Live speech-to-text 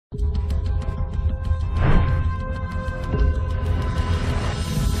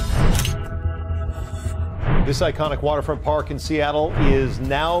This iconic waterfront park in Seattle is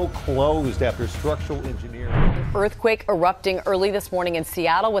now closed after structural engineering. Earthquake erupting early this morning in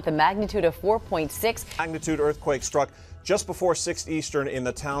Seattle with a magnitude of 4.6. Magnitude earthquake struck just before 6 Eastern in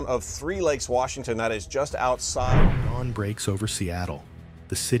the town of Three Lakes, Washington. That is just outside. Dawn breaks over Seattle,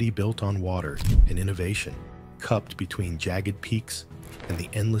 the city built on water and innovation, cupped between jagged peaks and the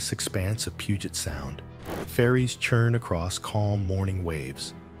endless expanse of Puget Sound. Ferries churn across calm morning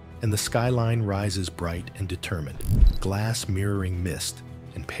waves, and the skyline rises bright and determined, glass mirroring mist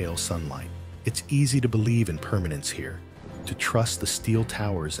and pale sunlight. It's easy to believe in permanence here, to trust the steel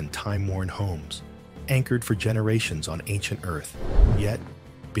towers and time-worn homes, anchored for generations on ancient Earth. Yet,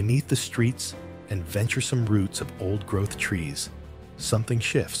 beneath the streets and venturesome roots of old-growth trees, something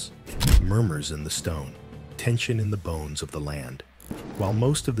shifts, murmurs in the stone, tension in the bones of the land. While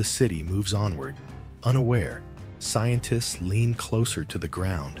most of the city moves onward, unaware, scientists lean closer to the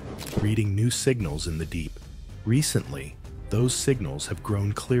ground, reading new signals in the deep. Recently, those signals have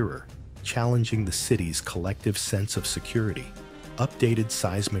grown clearer, challenging the city's collective sense of security. Updated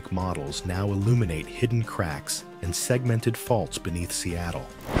seismic models now illuminate hidden cracks and segmented faults beneath Seattle.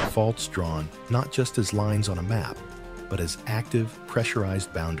 Faults drawn not just as lines on a map, but as active,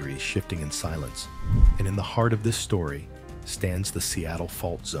 pressurized boundaries shifting in silence. And in the heart of this story stands the Seattle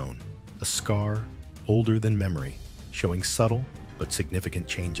Fault Zone, a scar older than memory, showing subtle but significant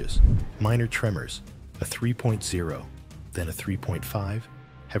changes. Minor tremors, a 3.0, then a 3.5,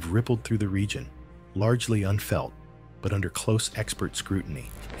 have rippled through the region, largely unfelt, but under close expert scrutiny.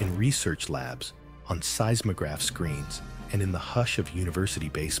 In research labs, on seismograph screens, and in the hush of university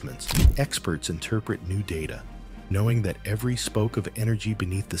basements, experts interpret new data, knowing that every spoke of energy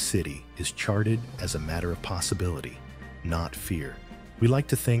beneath the city is charted as a matter of possibility, not fear. We like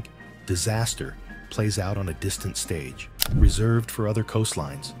to think disaster plays out on a distant stage, reserved for other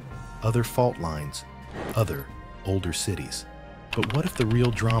coastlines, other fault lines, other older cities. But what if the real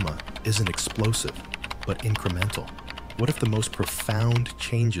drama isn't explosive, but incremental? What if the most profound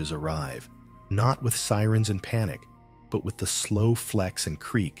changes arrive, not with sirens and panic, but with the slow flex and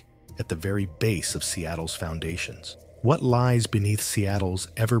creak at the very base of Seattle's foundations? What lies beneath Seattle's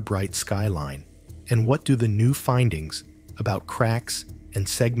ever-bright skyline? And what do the new findings about cracks and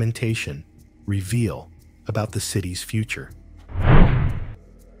segmentation reveal about the city's future?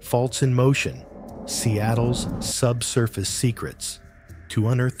 Faults in Motion, Seattle's subsurface secrets. To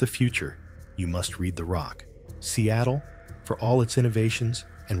unearth the future, you must read The Rock. Seattle, for all its innovations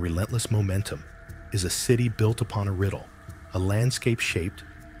and relentless momentum, is a city built upon a riddle, a landscape shaped,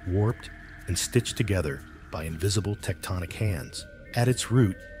 warped, and stitched together by invisible tectonic hands. At its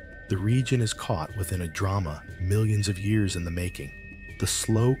root, the region is caught within a drama millions of years in the making. The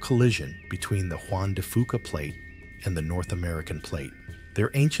slow collision between the Juan de Fuca Plate and the North American Plate. Their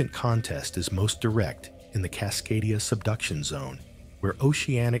ancient contest is most direct in the Cascadia subduction zone, where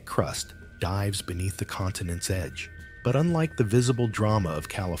oceanic crust dives beneath the continent's edge. But unlike the visible drama of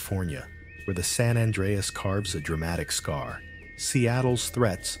California, where the San Andreas carves a dramatic scar, Seattle's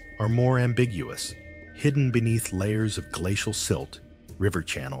threats are more ambiguous, hidden beneath layers of glacial silt, river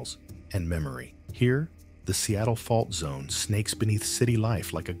channels, and memory. Here, the Seattle Fault Zone snakes beneath city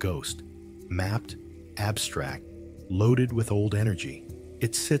life like a ghost, mapped, abstract, loaded with old energy.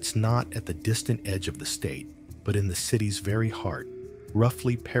 It sits not at the distant edge of the state, but in the city's very heart,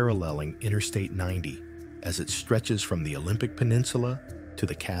 roughly paralleling Interstate 90 as it stretches from the Olympic Peninsula to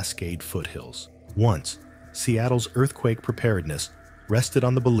the Cascade foothills. Once, Seattle's earthquake preparedness rested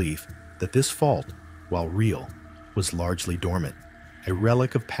on the belief that this fault, while real, was largely dormant, a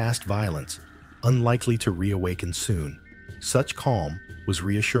relic of past violence, unlikely to reawaken soon. Such calm was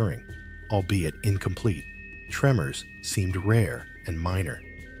reassuring, albeit incomplete. Tremors seemed rare and minor,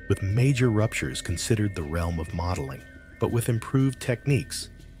 with major ruptures considered the realm of modeling. But with improved techniques,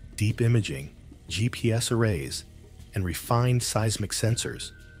 deep imaging, GPS arrays, and refined seismic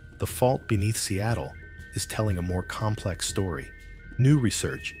sensors, the fault beneath Seattle is telling a more complex story. New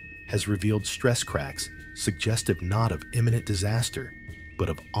research has revealed stress cracks suggestive not of imminent disaster, but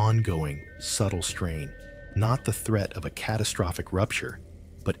of ongoing, subtle strain. Not the threat of a catastrophic rupture,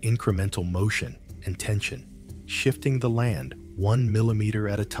 but incremental motion and tension, shifting the land 1 millimeter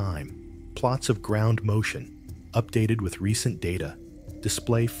at a time. Plots of ground motion, updated with recent data,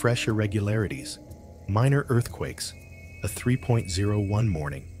 display fresh irregularities. Minor earthquakes, a 3.01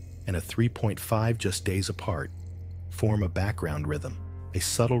 morning and a 3.5 just days apart, form a background rhythm, a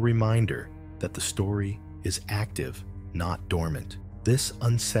subtle reminder that the story is active, not dormant. This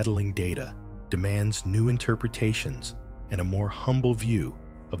unsettling data demands new interpretations and a more humble view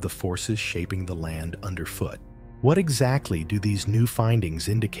of the forces shaping the land underfoot. What exactly do these new findings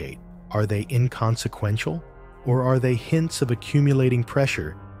indicate? Are they inconsequential? Or are they hints of accumulating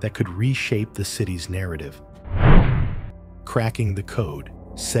pressure that could reshape the city's narrative? Cracking the code,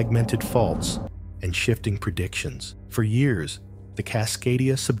 segmented faults, and shifting predictions. For years, the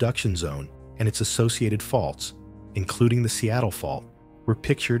Cascadia subduction zone and its associated faults, including the Seattle fault, were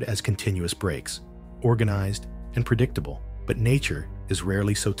pictured as continuous breaks, organized and predictable. But nature is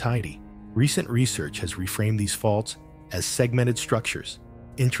rarely so tidy. Recent research has reframed these faults as segmented structures,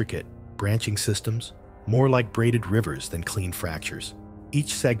 intricate, branching systems, more like braided rivers than clean fractures.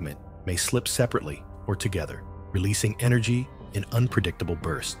 Each segment may slip separately or together, releasing energy in unpredictable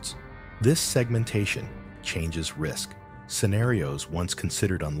bursts. This segmentation changes risk. Scenarios once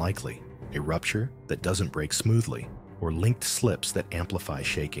considered unlikely, a rupture that doesn't break smoothly, or linked slips that amplify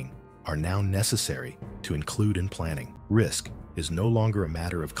shaking, are now necessary to include in planning. Risk is no longer a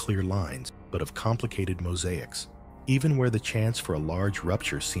matter of clear lines, but of complicated mosaics. Even where the chance for a large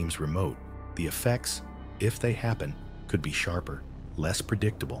rupture seems remote, the effects, if they happen, could be sharper, less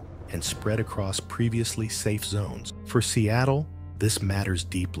predictable, and spread across previously safe zones. For Seattle, this matters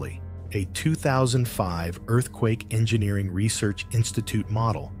deeply. A 2005 Earthquake Engineering Research Institute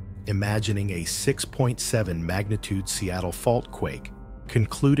model, imagining a 6.7 magnitude Seattle fault quake,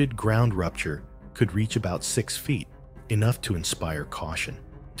 concluded ground rupture could reach about 6 feet, enough to inspire caution.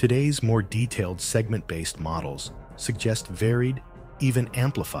 Today's more detailed segment-based models suggest varied, even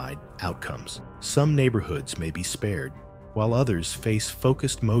amplified, outcomes. Some neighborhoods may be spared, while others face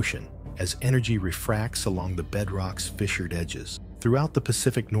focused motion as energy refracts along the bedrock's fissured edges. Throughout the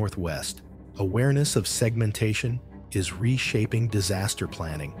Pacific Northwest, awareness of segmentation is reshaping disaster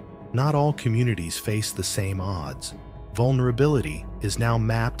planning. Not all communities face the same odds. Vulnerability is now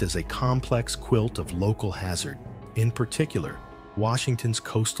mapped as a complex quilt of local hazard. In particular, Washington's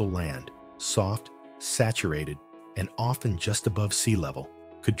coastal land, soft, saturated, and often just above sea level,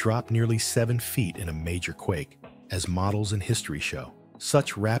 could drop nearly 7 feet in a major quake, as models and history show.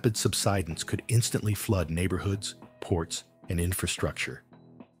 Such rapid subsidence could instantly flood neighborhoods, ports, and infrastructure.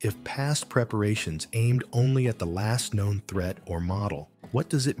 If past preparations aimed only at the last known threat or model, what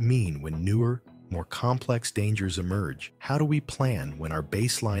does it mean when newer, more complex dangers emerge? How do we plan when our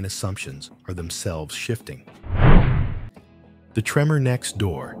baseline assumptions are themselves shifting? The tremor next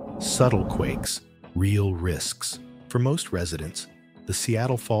door, subtle quakes, real risks. For most residents, the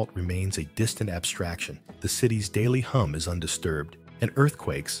Seattle fault remains a distant abstraction. The city's daily hum is undisturbed, and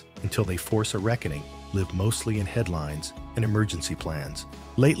earthquakes, until they force a reckoning, live mostly in headlines and emergency plans.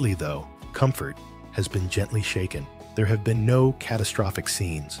 Lately, though, comfort has been gently shaken. There have been no catastrophic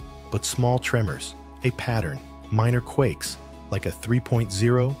scenes, but small tremors, a pattern, minor quakes, like a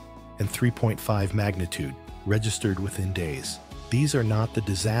 3.0 and 3.5 magnitude, registered within days. These are not the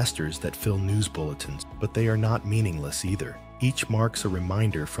disasters that fill news bulletins, but they are not meaningless either. Each marks a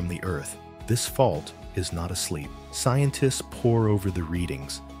reminder from the Earth. This fault is not asleep. Scientists pore over the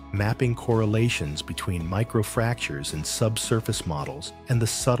readings, mapping correlations between microfractures in subsurface models and the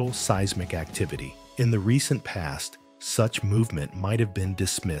subtle seismic activity. In the recent past, such movement might have been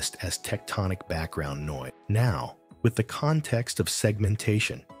dismissed as tectonic background noise. Now, with the context of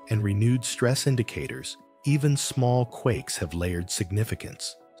segmentation and renewed stress indicators, even small quakes have layered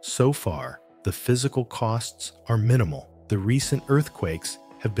significance. So far, the physical costs are minimal. The recent earthquakes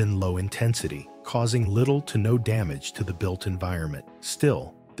have been low intensity, causing little to no damage to the built environment.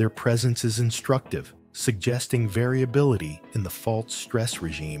 Still, their presence is instructive, suggesting variability in the fault's stress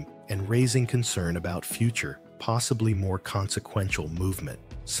regime and raising concern about future, possibly more consequential movement.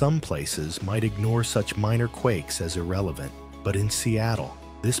 Some places might ignore such minor quakes as irrelevant, but in Seattle,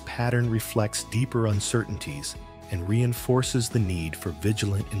 this pattern reflects deeper uncertainties and reinforces the need for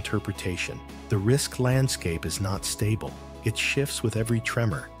vigilant interpretation. The risk landscape is not stable. It shifts with every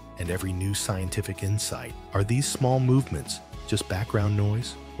tremor and every new scientific insight. Are these small movements just background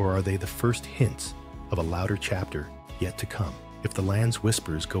noise, or are they the first hints of a louder chapter yet to come? If the land's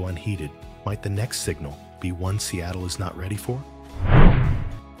whispers go unheeded, might the next signal be one Seattle is not ready for?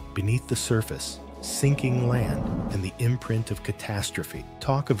 Beneath the surface, sinking land and the imprint of catastrophe.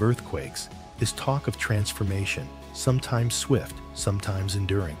 Talk of earthquakes is talk of transformation, sometimes swift, sometimes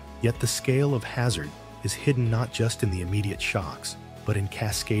enduring. Yet the scale of hazard is hidden not just in the immediate shocks, but in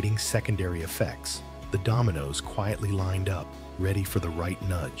cascading secondary effects. The dominoes quietly lined up, ready for the right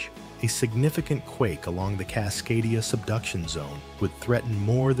nudge. A significant quake along the Cascadia subduction zone would threaten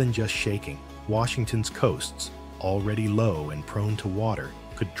more than just shaking. Washington's coasts, already low and prone to water,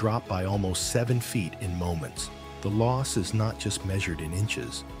 could drop by almost 7 feet in moments. The loss is not just measured in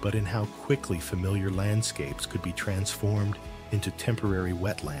inches, but in how quickly familiar landscapes could be transformed into temporary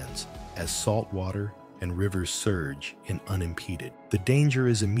wetlands as salt water and rivers surge in unimpeded. The danger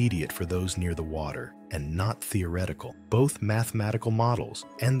is immediate for those near the water and not theoretical. Both mathematical models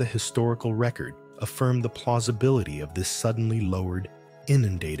and the historical record affirm the plausibility of this suddenly lowered,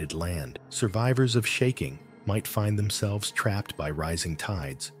 inundated land. Survivors of shaking might find themselves trapped by rising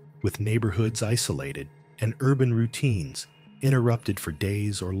tides, with neighborhoods isolated and urban routines interrupted for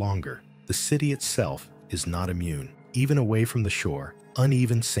days or longer. The city itself is not immune. Even away from the shore,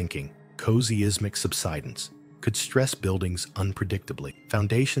 uneven sinking, seismic subsidence could stress buildings unpredictably.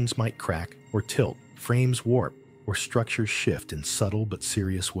 Foundations might crack or tilt, frames warp, or structures shift in subtle but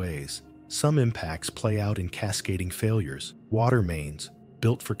serious ways. Some impacts play out in cascading failures. Water mains,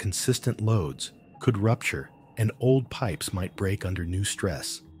 built for consistent loads, could rupture, and old pipes might break under new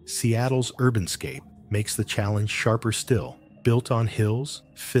stress. Seattle's urbanscape makes the challenge sharper still. Built on hills,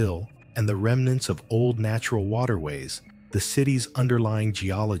 fill, and the remnants of old natural waterways, the city's underlying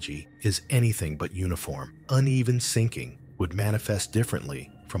geology is anything but uniform. Uneven sinking would manifest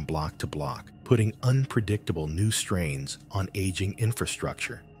differently from block to block, putting unpredictable new strains on aging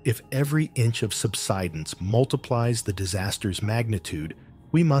infrastructure. If every inch of subsidence multiplies the disaster's magnitude,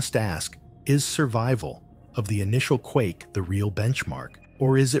 we must ask, is survival of the initial quake the real benchmark?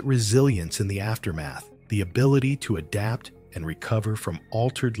 Or is it resilience in the aftermath, the ability to adapt and recover from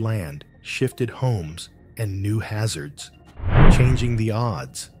altered land, shifted homes, and new hazards? Changing the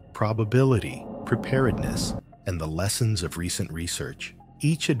odds, probability, preparedness, and the lessons of recent research.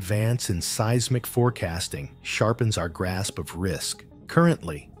 Each advance in seismic forecasting sharpens our grasp of risk.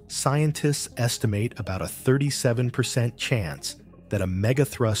 Currently, scientists estimate about a 37% chance that a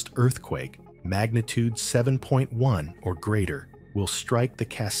megathrust earthquake, magnitude 7.1 or greater, will strike the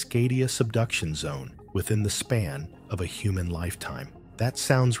Cascadia subduction zone within the span of a human lifetime. That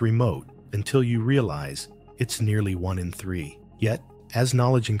sounds remote until you realize it's nearly 1 in 3. Yet, as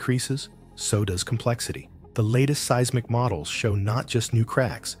knowledge increases, so does complexity. The latest seismic models show not just new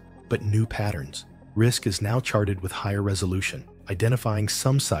cracks, but new patterns. Risk is now charted with higher resolution, identifying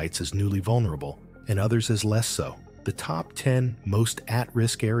some sites as newly vulnerable and others as less so. The top 10 most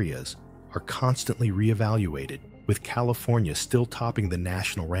at-risk areas are constantly reevaluated, with California still topping the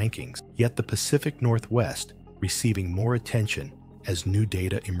national rankings, yet the Pacific Northwest receiving more attention as new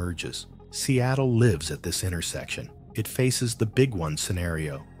data emerges. Seattle lives at this intersection. It faces the big one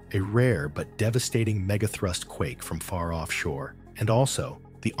scenario, a rare but devastating megathrust quake from far offshore, and also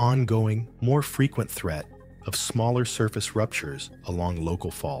the ongoing, more frequent threat of smaller surface ruptures along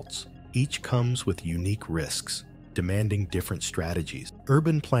local faults. Each comes with unique risks, demanding different strategies.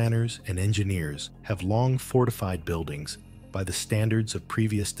 Urban planners and engineers have long fortified buildings by the standards of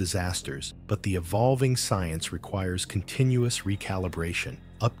previous disasters, but the evolving science requires continuous recalibration,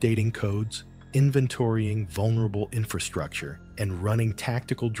 updating codes, inventorying vulnerable infrastructure, and running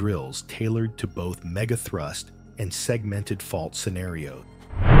tactical drills tailored to both megathrust and segmented fault scenarios.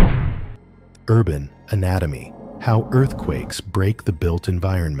 Urban anatomy: how earthquakes break the built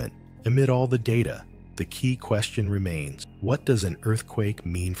environment. Amid all the data, the key question remains: what does an earthquake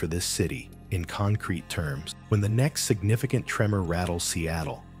mean for this city in concrete terms? When the next significant tremor rattles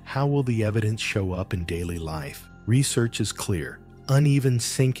Seattle, how will the evidence show up in daily life? Research is clear. Uneven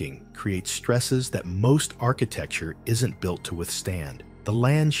sinking creates stresses that most architecture isn't built to withstand. The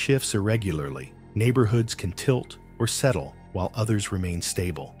land shifts irregularly. Neighborhoods can tilt or settle while others remain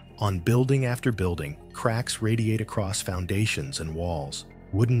stable. On building after building, cracks radiate across foundations and walls.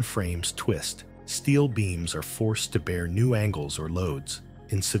 Wooden frames twist. Steel beams are forced to bear new angles or loads.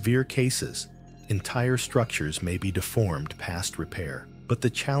 In severe cases, entire structures may be deformed past repair. But the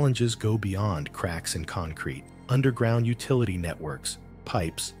challenges go beyond cracks in concrete. Underground utility networks,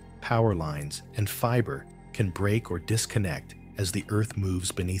 pipes, power lines, and fiber can break or disconnect as the earth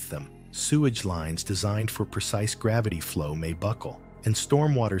moves beneath them. Sewage lines designed for precise gravity flow may buckle, and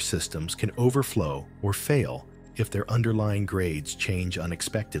stormwater systems can overflow or fail if their underlying grades change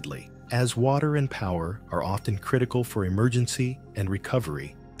unexpectedly. As water and power are often critical for emergency and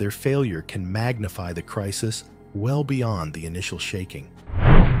recovery, their failure can magnify the crisis well beyond the initial shaking.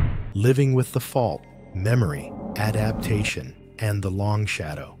 Living with the fault, memory, adaptation, and the long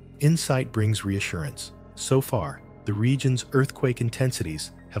shadow. Insight brings reassurance. So far, the region's earthquake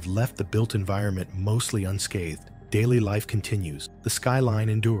intensities have left the built environment mostly unscathed. Daily life continues. The skyline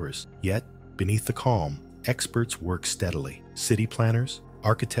endures. Yet, beneath the calm, experts work steadily. City planners,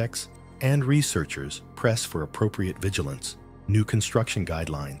 architects, and researchers press for appropriate vigilance. New construction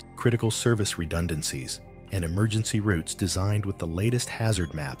guidelines, critical service redundancies, and emergency routes designed with the latest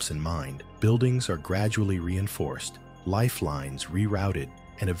hazard maps in mind. Buildings are gradually reinforced, lifelines rerouted,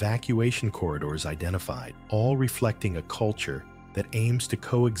 and evacuation corridors identified, all reflecting a culture that aims to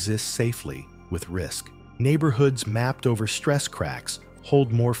coexist safely with risk. Neighborhoods mapped over stress cracks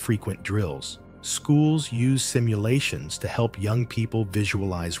hold more frequent drills. Schools use simulations to help young people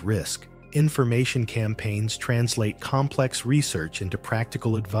visualize risk. Information campaigns translate complex research into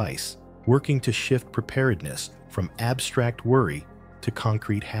practical advice, working to shift preparedness from abstract worry to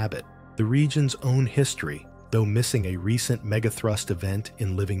concrete habit. The region's own history, though missing a recent megathrust event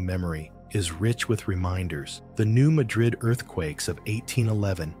in living memory, is rich with reminders. The New Madrid earthquakes of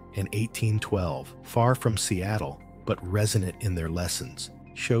 1811 and 1812, far from Seattle, but resonant in their lessons,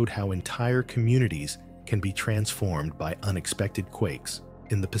 showed how entire communities can be transformed by unexpected quakes.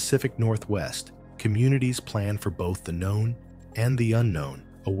 In the Pacific Northwest, communities plan for both the known and the unknown,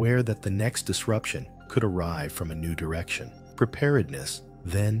 aware that the next disruption could arrive from a new direction. Preparedness,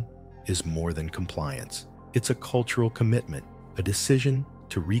 then, is more than compliance. It's a cultural commitment, a decision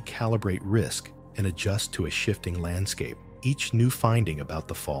to recalibrate risk and adjust to a shifting landscape. Each new finding about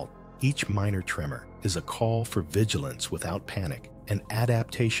the fault, each minor tremor, is a call for vigilance without panic and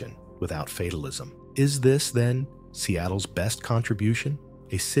adaptation without fatalism. Is this, then, Seattle's best contribution?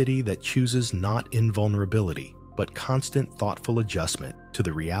 A city that chooses not invulnerability, but constant thoughtful adjustment to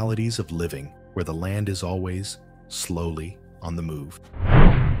the realities of living where the land is always, slowly, on the move.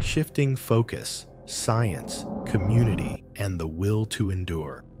 Shifting focus, science, community, and the will to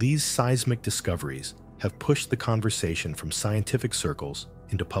endure. These seismic discoveries have pushed the conversation from scientific circles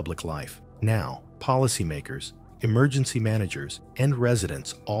into public life. Now, policymakers, emergency managers, and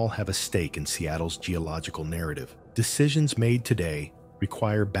residents all have a stake in Seattle's geological narrative. Decisions made today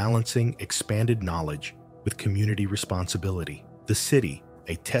require balancing expanded knowledge with community responsibility. The city,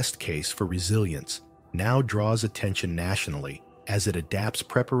 a test case for resilience, now draws attention nationally as it adapts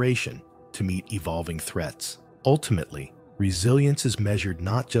preparation to meet evolving threats. Ultimately, resilience is measured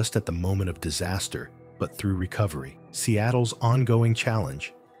not just at the moment of disaster, but through recovery. Seattle's ongoing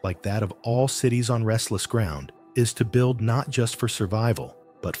challenge, like that of all cities on restless ground, is to build not just for survival,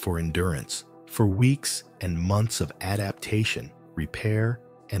 but for endurance, for weeks and months of adaptation, repair,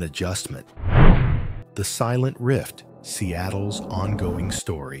 and adjustment. The Silent Rift, Seattle's ongoing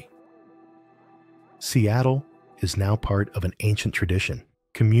story. Seattle is now part of an ancient tradition,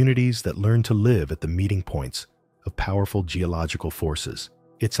 communities that learn to live at the meeting points of powerful geological forces.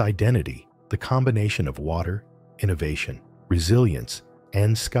 Its identity, the combination of water, innovation, resilience,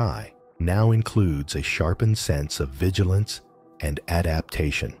 and sky, now includes a sharpened sense of vigilance and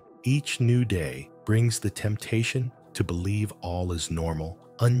adaptation. Each new day brings the temptation to believe all is normal,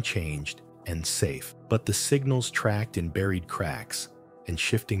 unchanged, and safe. But the signals tracked in buried cracks and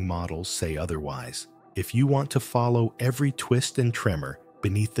shifting models say otherwise. If you want to follow every twist and tremor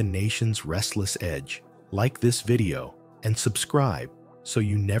beneath the nation's restless edge, like this video and subscribe so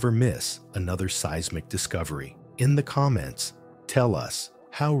you never miss another seismic discovery. In the comments, tell us,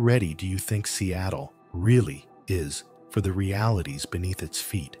 how ready do you think Seattle really is for the realities beneath its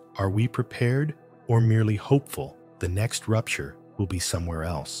feet? Are we prepared or merely hopeful the next rupture will be somewhere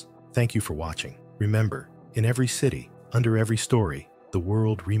else? Thank you for watching. Remember, in every city, under every story, the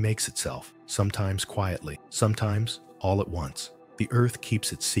world remakes itself, sometimes quietly, sometimes all at once. The Earth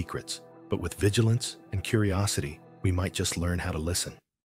keeps its secrets, but with vigilance and curiosity, we might just learn how to listen.